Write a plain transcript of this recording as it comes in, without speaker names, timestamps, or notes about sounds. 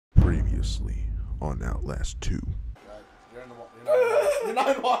Previously on Outlast 2. You're in the water. You're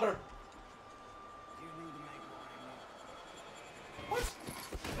not in water. What?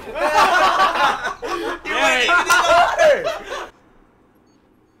 You ain't even in the water.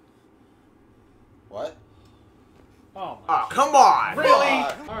 What? Oh, come on! Really?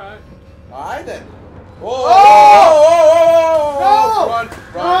 Alright. Alright then. Whoa! Oh! No! Run!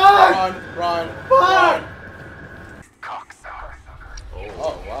 Run! Run! Run! Run! Cocksucker.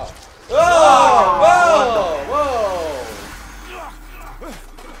 Oh wow! Oh! Whoa! Whoa!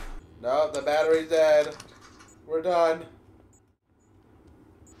 No, the battery's dead. We're done.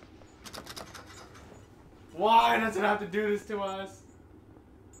 Why does it have to do this to us?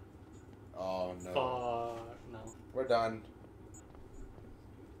 Oh no. Fuck, no. We're done.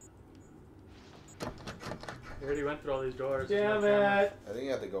 We already went through all these doors. Damn it! I think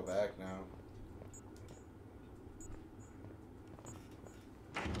you have to go back now.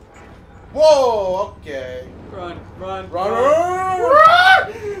 Whoa! Okay. Run, run, Run! run!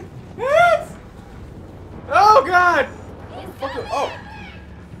 Oh god! Oh!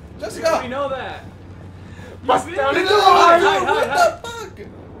 We Jessica! know that. Bust You down bitch. in the Hide, water. hide, hide. What the fuck?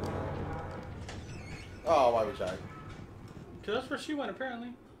 Oh, why we tried? Cause that's where she went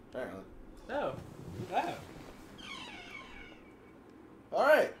apparently. Apparently. Oh. Oh.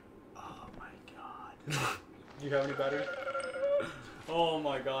 Alright. Oh my god. Do you have any batteries? Oh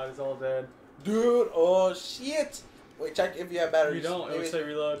my god, it's all dead. Dude, oh shit! Wait, check if you have batteries. You don't, it Maybe. would say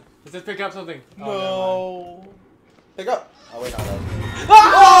reload. It says pick up something. No. Oh, Pick up! Oh, wait, no, no.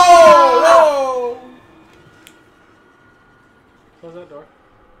 oh! Whoa! Close that door.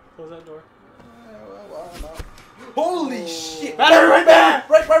 Close that door. Well, no. Holy shit! Battery right there!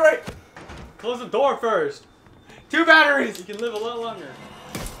 Right! Close the door first. 2 batteries! You can live a lot longer.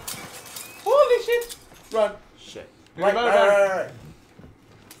 Holy shit! Run. Shit. Right.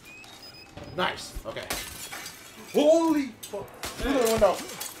 Nice. Okay. Holy fuck. Through the window.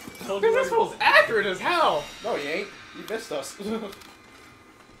 Told Dude, you this already. fool's accurate as hell! No, he ain't. You missed us.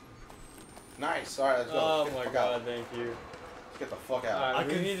 Nice. Alright, let's go. Oh Let's get my the fuck god, out. thank you. Let's get the fuck out. Alright,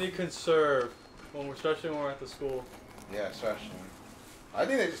 we need to conserve. Especially when we're at the school. Yeah, especially. I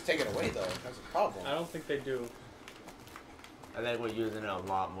think they just take it away, though. That's a problem. I don't think they do. I think we're using it a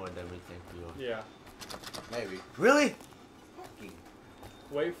lot more than we think we are. Yeah. Maybe. Really?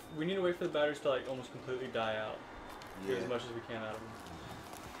 We need to wait for the batteries to like almost completely die out. Yeah. Get as much as we can out of them.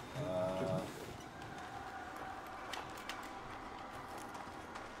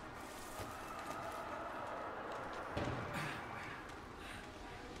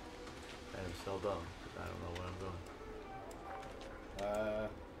 I'm so dumb. I don't know where I'm going.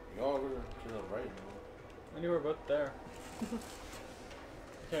 Go over to the right. I knew we were both there. You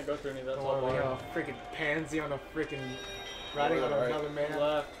can't go through any of that. It's all Oh, we water. got a freaking pansy on a freaking riding on Right. another man.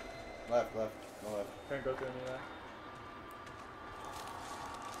 Left. Left. No left. Can't go through any of that.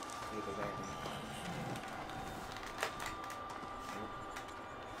 See if there's anything.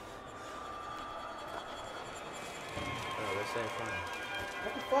 Oh, this ain't fun.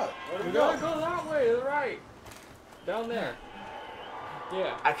 What the fuck? Where'd We we gotta go? go that way, to the right. Down there.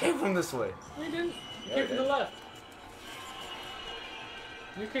 Yeah. I came from this way. No, you didn't. You Yeah, came I from did. the left.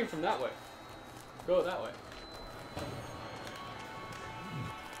 You came from that way. Go that way.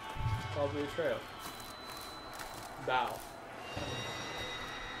 Probably a trail. Bow.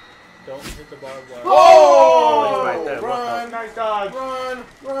 Don't hit the barbed wire. Oh! He's right there. Run! Nice dodge. Run!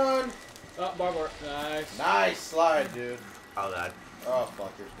 Oh, barbed wire. Nice. Nice slide, dude. Oh, that. Oh,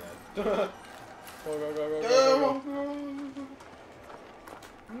 fuck, you're dead. Go.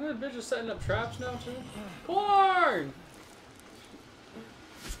 And the bitch is setting up traps now, too. Corn!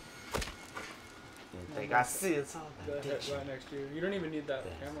 You think I see it's all Go that ahead, bitch. right next to you. You don't even need that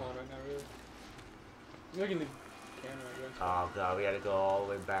camera on right now, really. You can leave the camera, I guess. Oh god, we gotta go all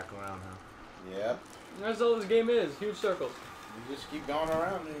the way back around, huh? Yep. That's all this game is. Huge circles. You just keep going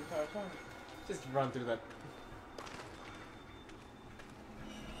around the entire time. Just run through that.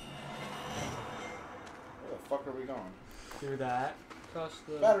 Where the fuck are we going? Through that. Across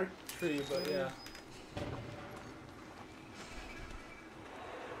the Battery. tree, but yeah.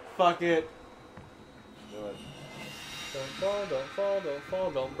 Fuck it. Do it. Don't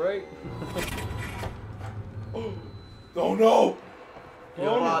fall, don't break. Oh no!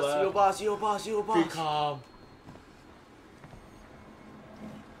 Yo boss. Be calm.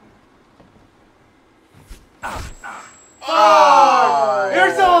 Oh!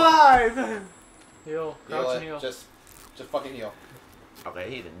 You're still alive! Heal. Heal Crouch it. and heal. Just fucking heal. Okay,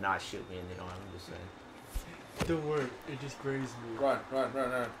 he did not shoot me in the arm, I'm just saying. Don't worry, it just grazed me. Run.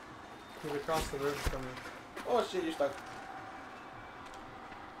 He's across the river from me. Oh shit, you're stuck.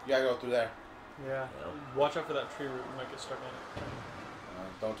 You gotta go through there. Yeah. Watch out for that tree root. You might get stuck on it.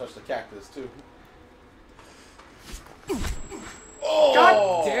 Don't touch the cactus, too. Oh!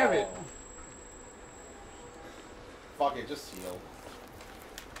 God damn it! Fuck it, just heal.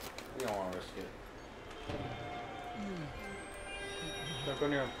 You don't want to risk it. Don't go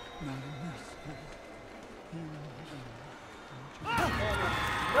near him.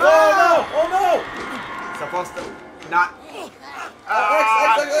 Oh no! Oh no! Supposed to not.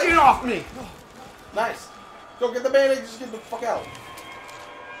 X. Get off me! Nice. Go get the bandage. Just get the fuck out.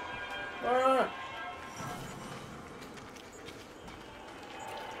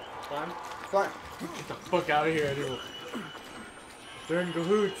 Climb. Climb. Get the fuck out of here, dude. They're in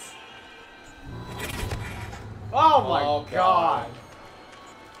cahoots. Oh my god.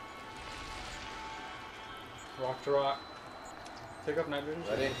 Rock to rock. Take up night vision.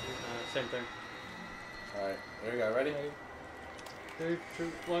 Ready? Same thing. Alright, there you go. Ready? 3,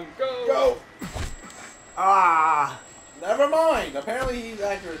 2, 1, go! Go! Ah! Never mind. Apparently he's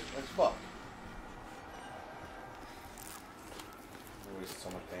accurate as fuck. I wasted so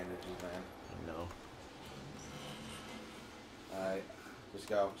much bandages, man. No. Alright. Just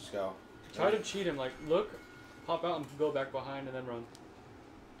go. Just go. Try to cheat him. Like, look, pop out and go back behind and then run.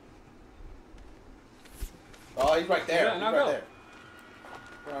 Oh, he's right there. Yeah, he's now right go. there.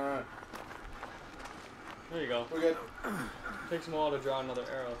 Run. There you go. We're good. Takes him a while to draw another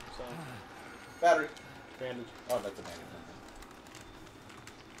arrow, so. Battery. Bandage. Oh, that's a bandage.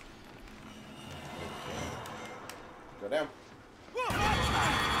 Go down.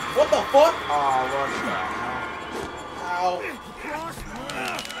 What the fuck? Oh, what's that? Ow.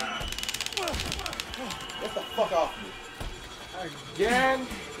 Get the fuck off me. Again?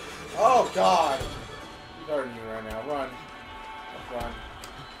 Oh, God. He's hurting you right now. Run. Let's run.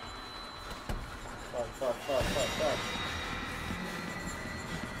 Fuck.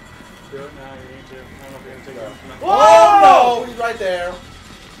 Do it now, you need to. I don't know if you're gonna take it. Oh, no! He's right there.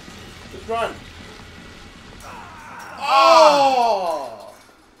 Just run. Oh!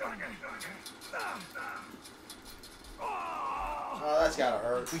 Oh, that's gotta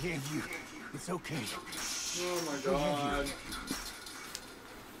hurt. We gave you. It's okay. Oh my god.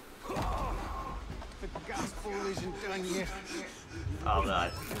 The gospel isn't done yet. Oh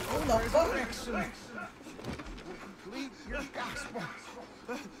god. What the fuck? Complete your gospel.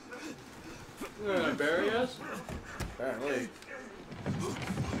 You're gonna bury us? Apparently.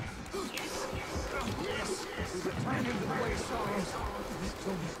 Yes. We return him to the way songs.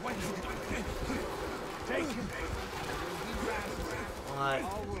 Take him. What?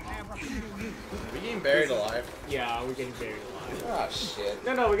 All will have a We getting buried alive. Yeah, we're getting buried alive. Ah, shit.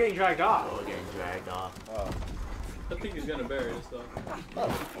 No, we're getting dragged off. Oh, we're getting dragged off. Oh. I think he's gonna bury us though. Oh.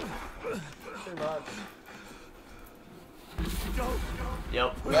 Pretty much.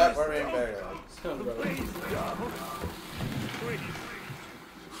 Yep. Yeah, we're being buried alive. Sounds about right.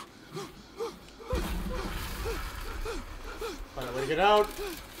 Find a way to get out.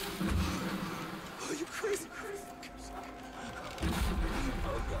 Are you crazy?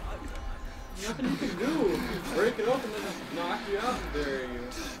 Nothing you can do. Break it open and then just knock you out and bury you.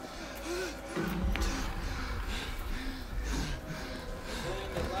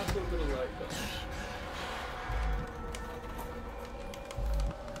 And that last little bit of light though.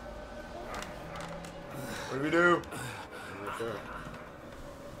 What do we do?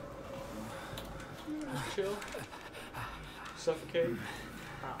 Chill. Suffocate.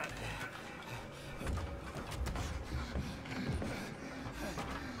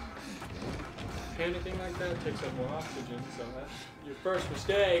 Anything like that takes up more oxygen, so that's your first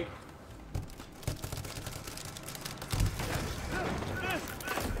mistake.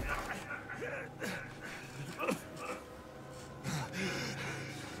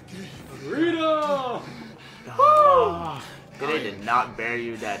 Burrito! They did not bury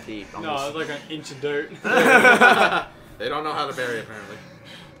you that deep. No, it was like an inch of dirt. They don't know how to bury, apparently.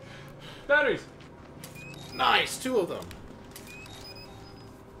 Batteries! Nice, 2 of them.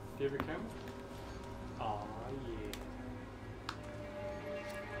 Do you have your camera? Aw, yeah.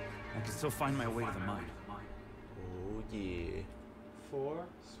 I can still find my way to the mine. Oh yeah. 4,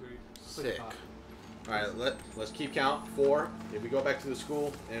 sweet. Sick. 5. Alright, let's keep count. 4. If we go back to the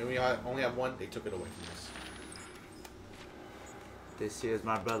school and we only have 1, they took it away from us. This here's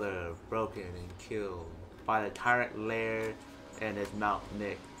my brother, broken and killed by the tyrant Laird and his mount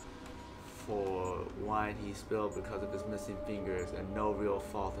Nick for wine he spilled because of his missing fingers and no real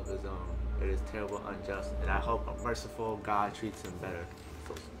fault of his own. It is terrible, unjust, and I hope a merciful God treats him better.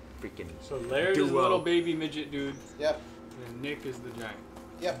 So freaking. So Laird is the little baby midget dude, Yep. and Nick is the giant.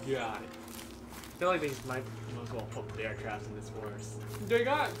 Yep. Got it. feel like they might as well put bear traps in this forest. They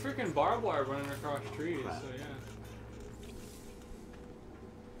got freaking barbed wire running across trees, Crap. so yeah.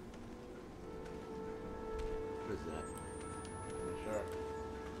 What is that? Sure.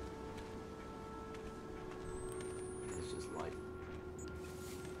 It's just light.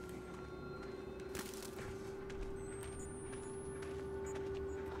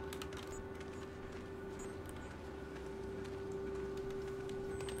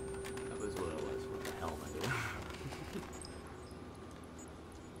 That was what it was. What the hell am I doing?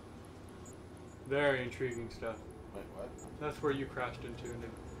 Very intriguing stuff. Wait, what? That's where you crashed into and it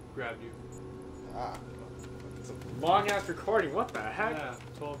grabbed you. Ah. It's a long ass recording. What the heck? Yeah,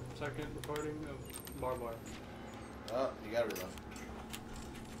 12-second recording of barbed wire. Oh, you gotta reload.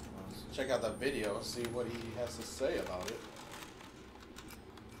 Let's check out that video, see what he has to say about it.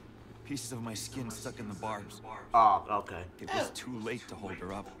 Pieces of my skin stuck in the barbs. Oh, okay. It was too late to hold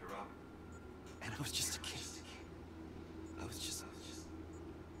her up. And I was just a kid. I was just...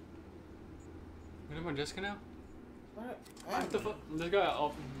 You know about Jessica now? What? What the fuck? This guy.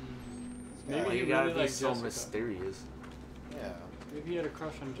 Oh, maybe Why he you gotta really be liked so Jessica. mysterious? Yeah. Maybe he had a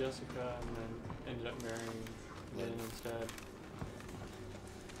crush on Jessica and then ended up marrying Lynn instead.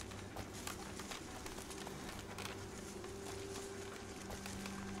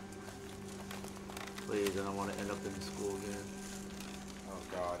 Please, I don't want to end up in school again. Oh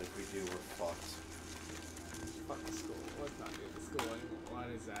god, if we do, we're fucked. Fuck the school. Let's not do the school anymore. What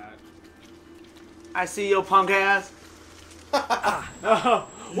is that? I see your punk ass. Oh,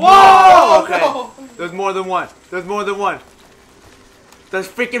 Whoa! Okay. There's more than one. There's more than one. There's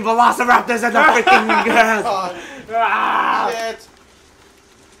freaking velociraptors in the freaking gas. God, ah! shit!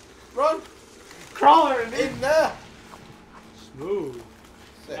 Run! Crawler! In there! Smooth.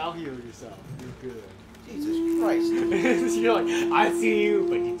 Sick. Now heal yourself. You're good. Jesus Christ. You're like, I see you,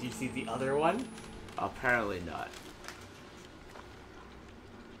 but did you see the other one? Apparently not.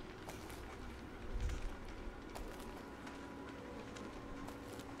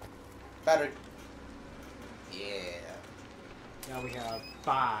 Battery. Yeah. Now we have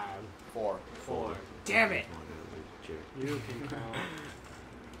 5, 4. 4. Damn it! You can count.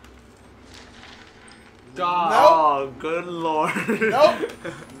 God. Oh, good lord. Nope!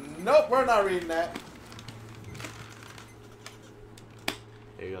 Nope, we're not reading that.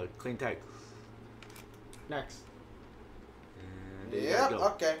 There you go. Clean text. Next. And there you Yep, go.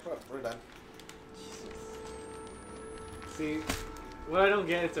 okay, we're done. See, what I don't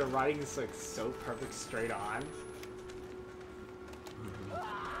get is their writing is like so perfect straight on.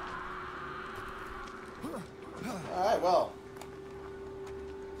 Alright, well.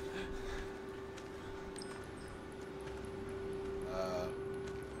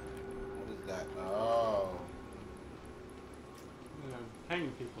 What is that? Oh. Yeah,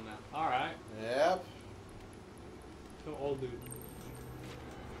 hanging people now. Alright. Yep. So old dude.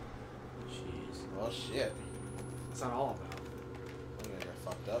 Jeez. Well, shit. It's not all about. I'm gonna get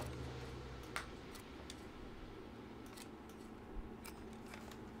fucked up.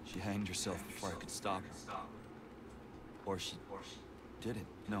 She hanged herself before I could stop her. Or she didn't.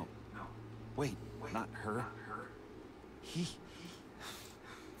 No. Wait, not her. He.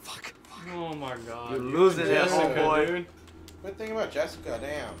 Fuck. Oh my god. You're losing it, Jessica, homeboy. dude. Good thing about Jessica,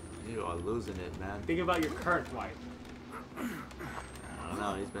 damn. You are losing it, man. Think about your current wife. I don't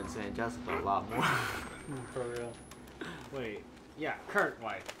know. He's been saying Jessica a lot more. For real. Wait, yeah, current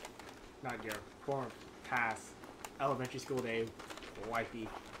wife. Not your former past elementary school day wifey.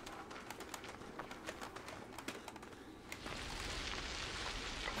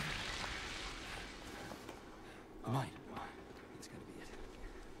 Mine. That's gotta be it.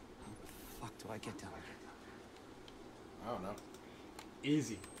 How the fuck do I get down there? I don't know.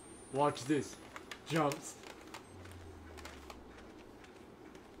 Easy. Watch this. Jumps.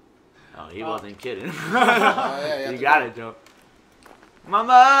 Oh, he wasn't kidding. Yeah, You gotta jump.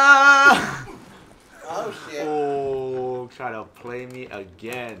 Mama! Oh, shit. Oh, try to play me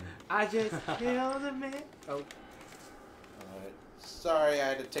again. I just killed a man. Oh. Alright. Sorry I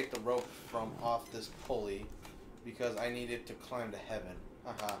had to take the rope from off this pulley because I needed to climb to heaven.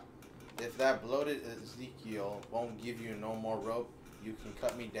 Haha. If that bloated Ezekiel won't give you no more rope, you can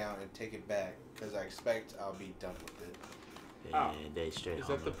cut me down and take it back because I expect I'll be done with it. And they straight Is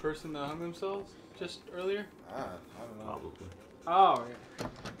hung that the him. person that hung themselves just earlier? I don't know. Probably. Oh, yeah.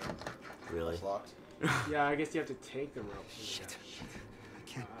 Really? It's locked. Yeah, I guess you have to take the rope. Shit. I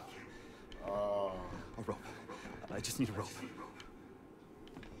can't. Oh. A rope. I just need a rope.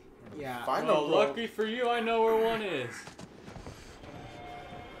 Yeah. Find Well, a rope. lucky for you, I know where one is.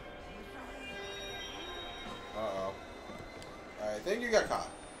 Uh-oh. I think you got caught.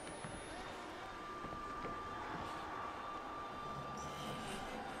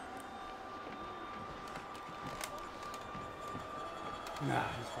 Nah,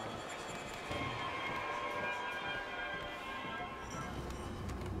 he's fine.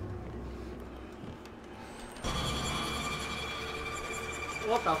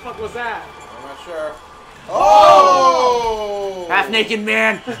 What the fuck was that? I'm not sure. Oh! Half naked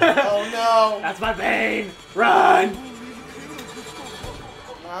man. Oh no! That's my bane! Run!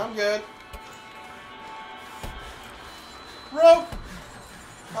 No, I'm good. Rope!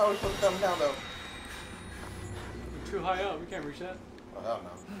 How are we supposed to come down though? We're too high up. We can't reach that. Oh hell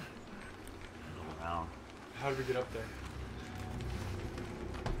no. Around. How did we get up there?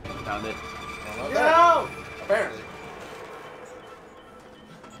 Found it. Oh, Get out! Apparently.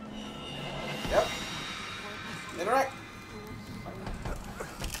 Yep. Interact.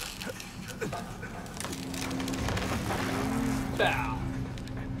 Bow.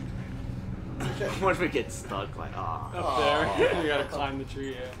 What if we get stuck? Like, ah. Up Aw. there. We gotta climb the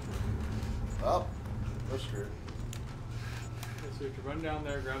tree, yeah. Well, we're screwed. Okay, so we have to run down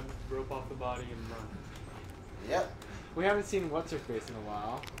there, grab the rope off the body, and run. Yep. We haven't seen what's her face in a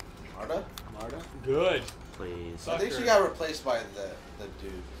while. Marta? Marta? Good. Please. I think she got replaced by the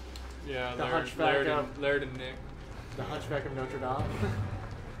dude. Yeah, The Laird, hunchback Laird, of- and, Laird and Nick. The Hunchback of Notre Dame.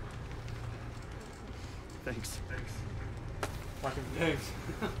 Thanks. Fucking Thanks.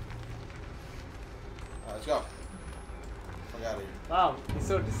 Alright, let's go. Fuck out of here. wow, he's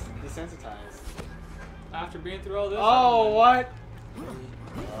so desensitized. After being through all this, Oh, I'm what?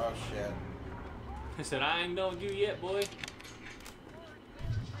 Oh shit. I said, I ain't done with you yet, boy.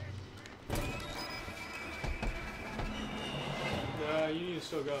 You need to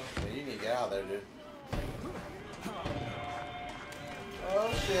still go. Yeah, you need to get out of there, dude.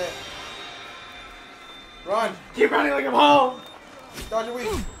 Oh shit. Run! Keep running like I'm home! Dodge your weed.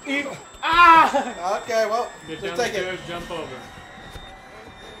 Eat. Ah! Okay, well, Get just down take the it. stairs, jump over.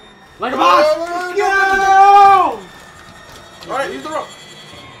 Like a Oh, boss! Go! Alright, use the rope.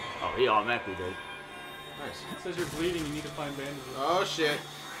 Oh, he automatically did. Nice. It says you're bleeding, you need to find bandages. Oh shit.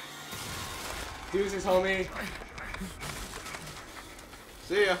 Deuces, homie.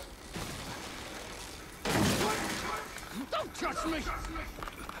 See ya. Don't touch me! I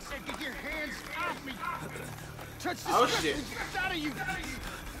said get your hands off me! Touch this Oh, shit. out of you!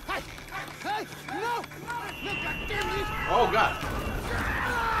 Hey! Hey! No! No, goddamn you! Oh god.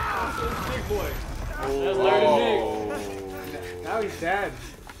 Big boy. That's Laird and Nick. Oh. Now he's dead.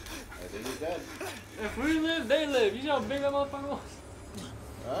 I think he's dead. If we live, they live. You see how big that motherfucker was?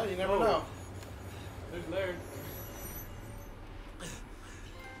 Well, you never Oh. know. There's Laird.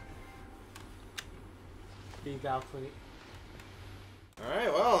 Be doubtfully.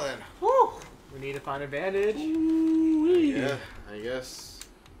 Alright, well then. Whew. We need to find a bandage. Yeah, I guess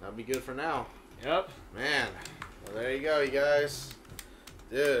that'll be good for now. Yep. Man. Well, there you go, you guys.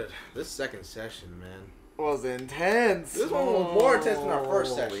 Dude, this second session, man. Was intense. This one was more intense than our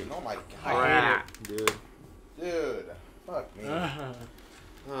first session. Oh my god. Crap, dude. Dude. Fuck me.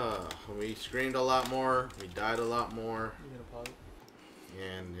 You We screamed a lot more. We died a lot more. gonna pause it?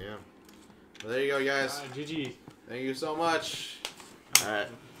 And yeah. Well, there you go, guys. GG. Thank you so much. Alright.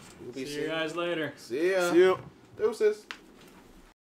 We'll be See you guys later. See ya. See you. Deuces.